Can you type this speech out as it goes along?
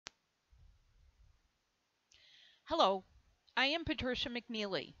Hello, I am Patricia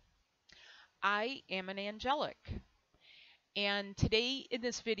McNeely. I am an angelic. And today in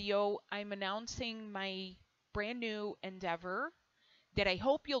this video, I'm announcing my brand new endeavor that I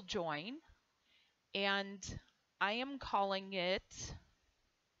hope you'll join. And I am calling it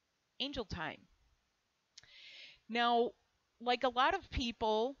Angel Time. Now, like a lot of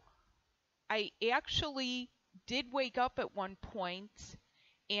people, I actually did wake up at one point,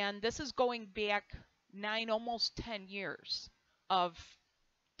 and this is going back 9, almost 10 years of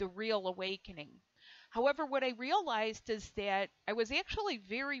the real awakening. However, what I realized is that I was actually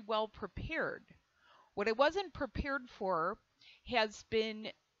very well prepared. What I wasn't prepared for has been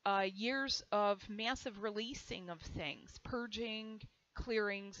years of massive releasing of things, purging,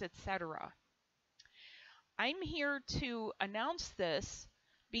 clearings, etc. I'm here to announce this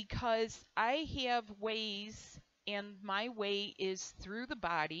because I have ways, and my way is through the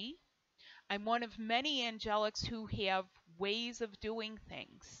body. I'm one of many angelics who have ways of doing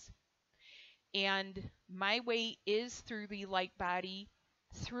things. And my way is through the light body,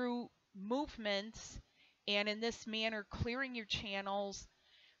 through movements, and in this manner clearing your channels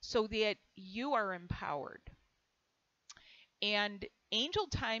so that you are empowered. And Angel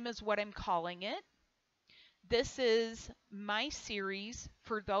Time is what I'm calling it. This is my series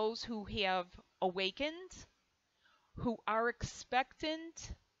for those who have awakened, who are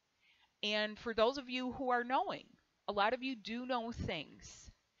expectant, and for those of you who are knowing. A lot of you do know things.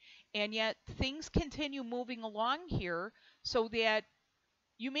 And yet things continue moving along here so that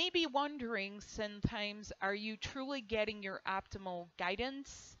you may be wondering sometimes, are you truly getting your optimal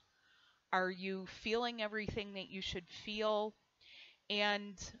guidance? Are you feeling everything that you should feel?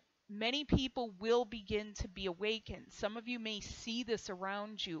 And many people will begin to be awakened. Some of you may see this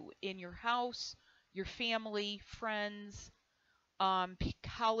around you in your house, your family, friends,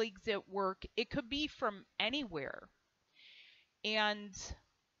 colleagues at work. It could be from anywhere. And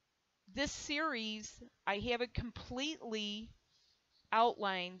this series, I have it completely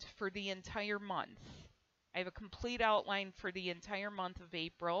outlined for the entire month. I have a complete outline for the entire month of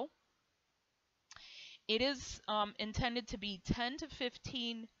April. It is intended to be 10 to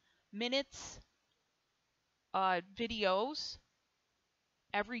 15 minutes videos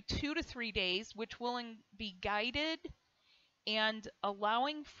every 2 to 3 days, which will be guided and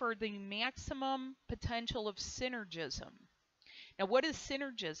allowing for the maximum potential of synergism. Now, what is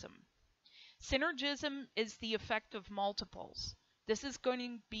synergism? Synergism is the effect of multiples. This is going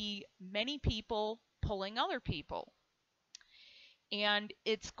to be many people pulling other people. And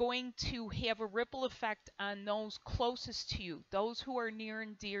it's going to have a ripple effect on those closest to you, those who are near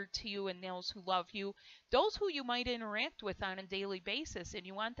and dear to you and those who love you, those who you might interact with on a daily basis. And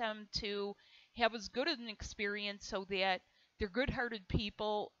you want them to have as good an experience so that they're good-hearted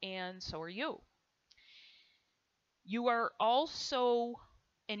people, and so are you. You are also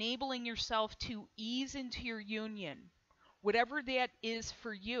enabling yourself to ease into your union, whatever that is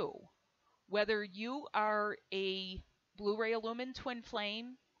for you, whether you are a Blu-ray Illumin twin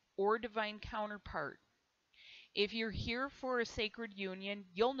flame or divine counterpart. If you're here for a sacred union,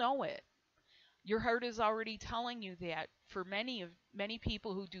 you'll know it. Your heart is already telling you that for many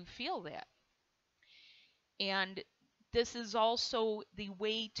people who do feel that. And this is also the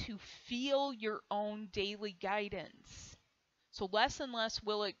way to feel your own daily guidance. So less and less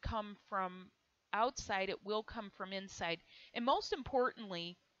will it come from outside, it will come from inside. And most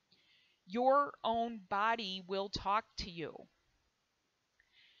importantly, your own body will talk to you.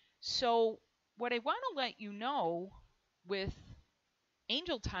 So what I want to let you know with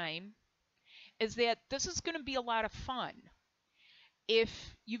Angel Time is that this is going to be a lot of fun.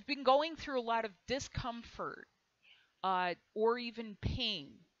 If you've been going through a lot of discomfort or even pain,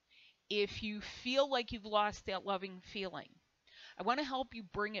 if you feel like you've lost that loving feeling, I want to help you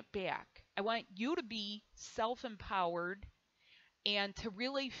bring it back. I want you to be self-empowered and to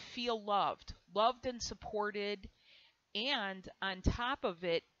really feel loved and supported, and on top of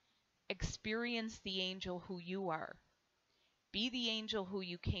it, experience the angel who you are. Be the angel who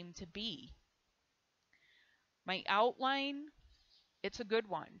you came to be. My outline, it's a good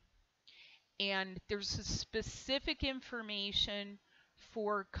one. And there's a specific information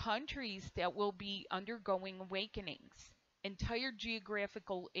for countries that will be undergoing awakenings, entire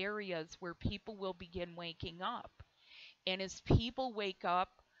geographical areas where people will begin waking up. And as people wake up,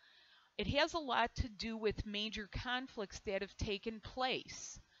 it has a lot to do with major conflicts that have taken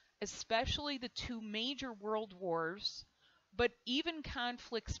place, especially the 2 major world wars, but even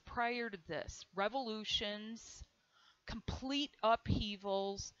conflicts prior to this, revolutions, complete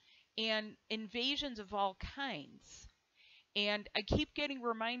upheavals, and invasions of all kinds. And I keep getting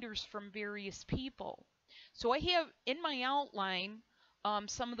reminders from various people. So I have in my outline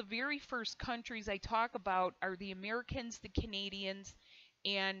some of the very first countries I talk about are the Americans, the Canadians,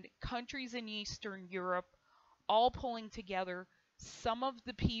 and countries in Eastern Europe, all pulling together. Some of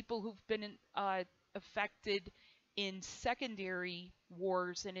the people who've been affected in secondary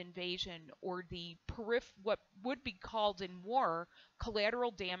wars and invasion, or the what would be called in war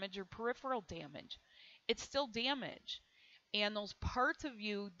collateral damage or peripheral damage. It's still damage. And those parts of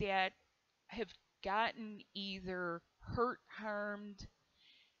you that have gotten either hurt, harmed,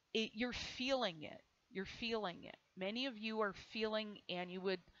 you're feeling it. You're feeling it. Many of you are feeling, and you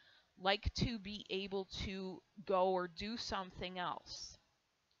would like to be able to go or do something else.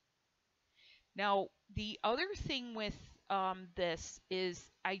 Now, the other thing with this is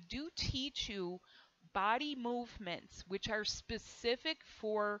I do teach you body movements which are specific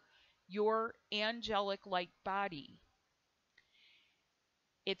for your angelic light body.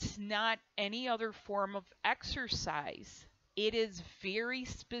 It's not any other form of exercise. It is very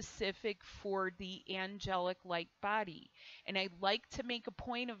specific for the angelic light body. And I like to make a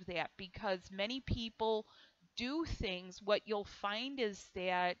point of that because many people do things. What you'll find is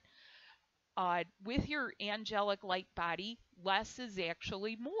that with your angelic light body, less is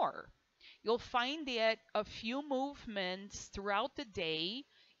actually more. You'll find that a few movements throughout the day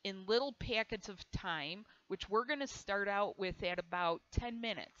in little packets of time, which we're going to start out with at about 10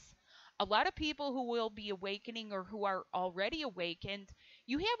 minutes. A lot of people who will be awakening or who are already awakened,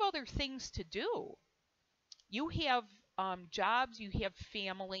 you have other things to do. You have jobs, you have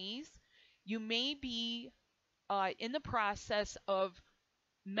families, you may be in the process of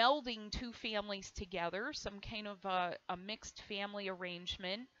melding two families together, some kind of a mixed family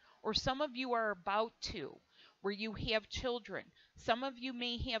arrangement, or some of you are about to, where you have children. Some of you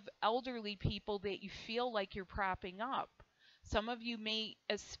may have elderly people that you feel like you're propping up. Some of you may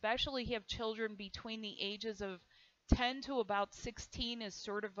especially have children between the ages of 10 to about 16 is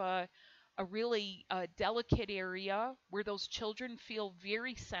sort of a really delicate area where those children feel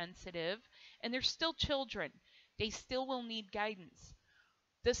very sensitive, and they're still children. They still will need guidance.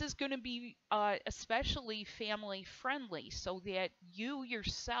 This is going to be especially family friendly so that you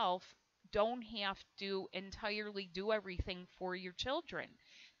yourself don't have to entirely do everything for your children.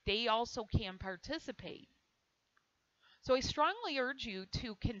 They also can participate. So I strongly urge you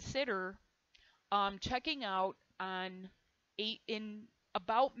to consider checking out in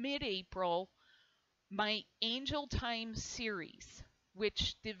about mid-April my Angel Time series,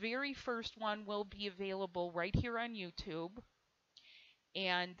 which the very first one will be available right here on YouTube.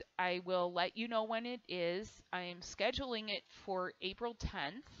 And I will let you know when it is. I am scheduling it for April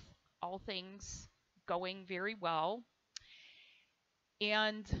 10th, all things going very well.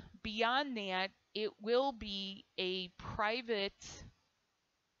 And beyond that, it will be a private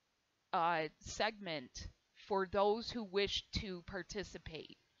segment for those who wish to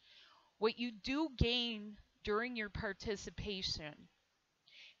participate. What you do gain during your participation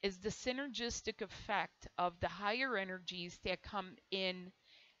is the synergistic effect of the higher energies that come in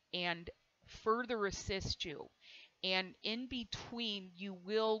and further assist you. And in between, you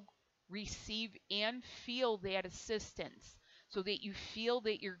will receive and feel that assistance so that you feel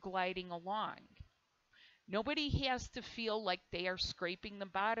that you're gliding along. Nobody has to feel like they are scraping the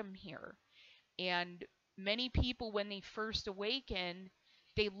bottom here. And many people, when they first awaken,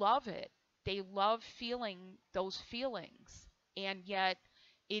 they love it. They love feeling those feelings. And yet,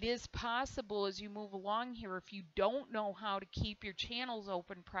 it is possible as you move along here, if you don't know how to keep your channels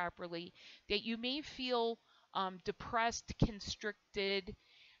open properly, that you may feel depressed, constricted,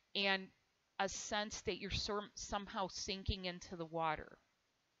 and a sense that you're somehow sinking into the water.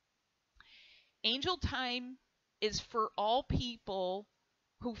 Angel Time is for all people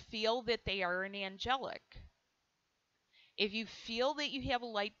who feel that they are an angelic. If you feel that you have a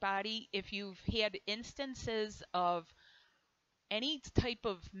light body, if you've had instances of any type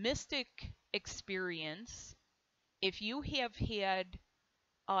of mystic experience, if you have had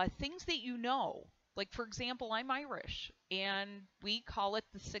things that you know, like for example, I'm Irish, and we call it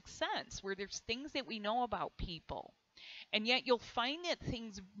the sixth sense, where there's things that we know about people. And yet you'll find that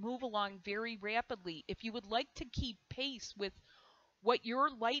things move along very rapidly. If you would like to keep pace with what your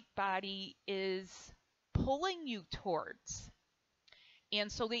light body is pulling you towards, and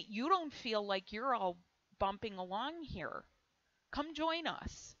so that you don't feel like you're all bumping along here, come join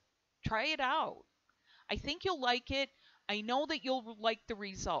us. Try it out. I think you'll like it. I know that you'll like the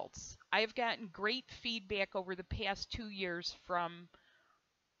results. I've gotten great feedback over the past 2 years from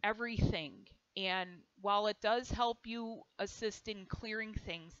everything. And while it does help you assist in clearing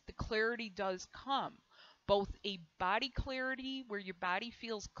things, the clarity does come. both a body clarity where your body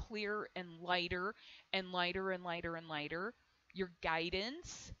feels clear and lighter and lighter and lighter and lighter, your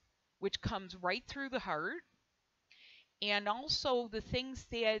guidance, which comes right through the heart, and also the things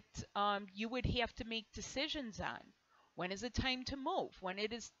that you would have to make decisions on. When is it time to move? When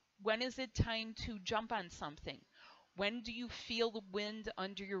is it time to jump on something? When do you feel the wind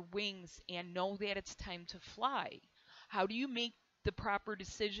under your wings and know that it's time to fly? How do you make the proper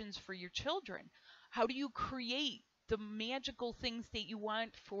decisions for your children? How do you create the magical things that you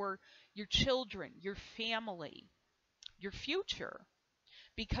want for your children, your family, your future?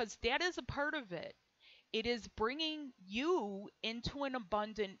 Because that is a part of it. It is bringing you into an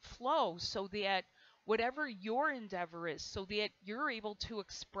abundant flow so that whatever your endeavor is, so that you're able to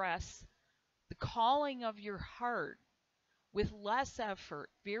express the calling of your heart with less effort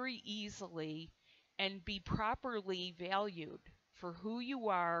very easily and be properly valued for who you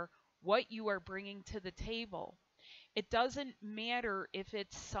are, what you are bringing to the table. It doesn't matter if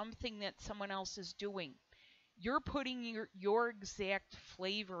it's something that someone else is doing. You're putting your exact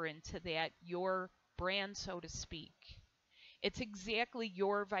flavor into that, your brand, so to speak. It's exactly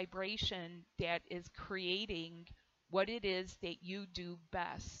your vibration that is creating what it is that you do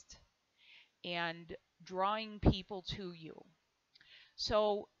best and drawing people to you.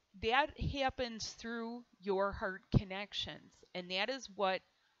 So that happens through your heart connections, and that is what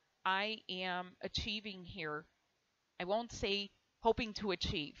I am achieving here. I won't say hoping to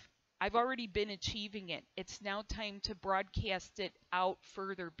achieve. I've already been achieving it. It's now time to broadcast it out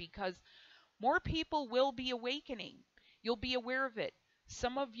further because more people will be awakening. You'll be aware of it.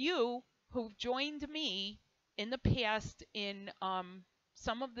 Some of you who've joined me in the past in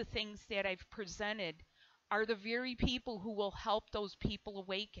some of the things that I've presented are the very people who will help those people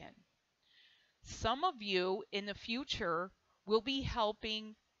awaken. Some of you in the future will be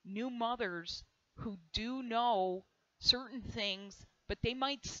helping new mothers who do know certain things, but they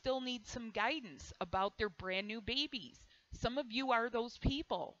might still need some guidance about their brand new babies. Some of you are those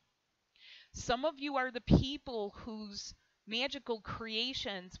people. Some of you are the people whose magical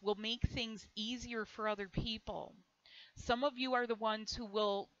creations will make things easier for other people. Some of you are the ones who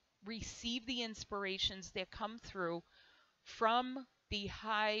will receive the inspirations that come through from the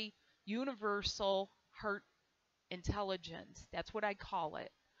high universal heart intelligence. That's what I call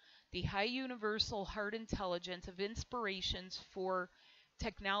it. The high universal heart intelligence of inspirations for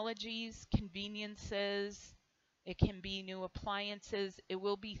technologies, conveniences. It can be new appliances. It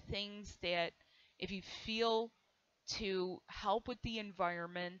will be things that if you feel to help with the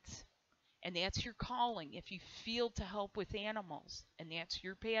environment, and that's your calling. If you feel to help with animals, and that's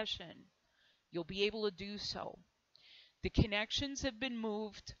your passion, you'll be able to do so. The connections have been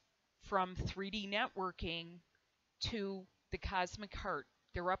moved from 3D networking to the cosmic heart.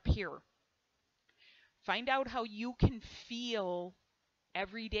 They're up here. Find out how you can feel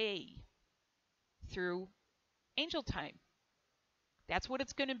every day through angel time. That's what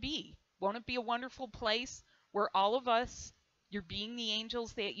it's going to be. Won't it be a wonderful place where all of us, you're being the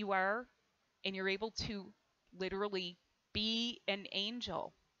angels that you are, and you're able to literally be an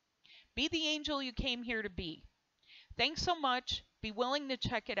angel. Be the angel you came here to be. Thanks so much. Be willing to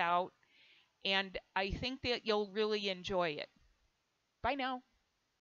check it out, and I think that you'll really enjoy it. Bye now.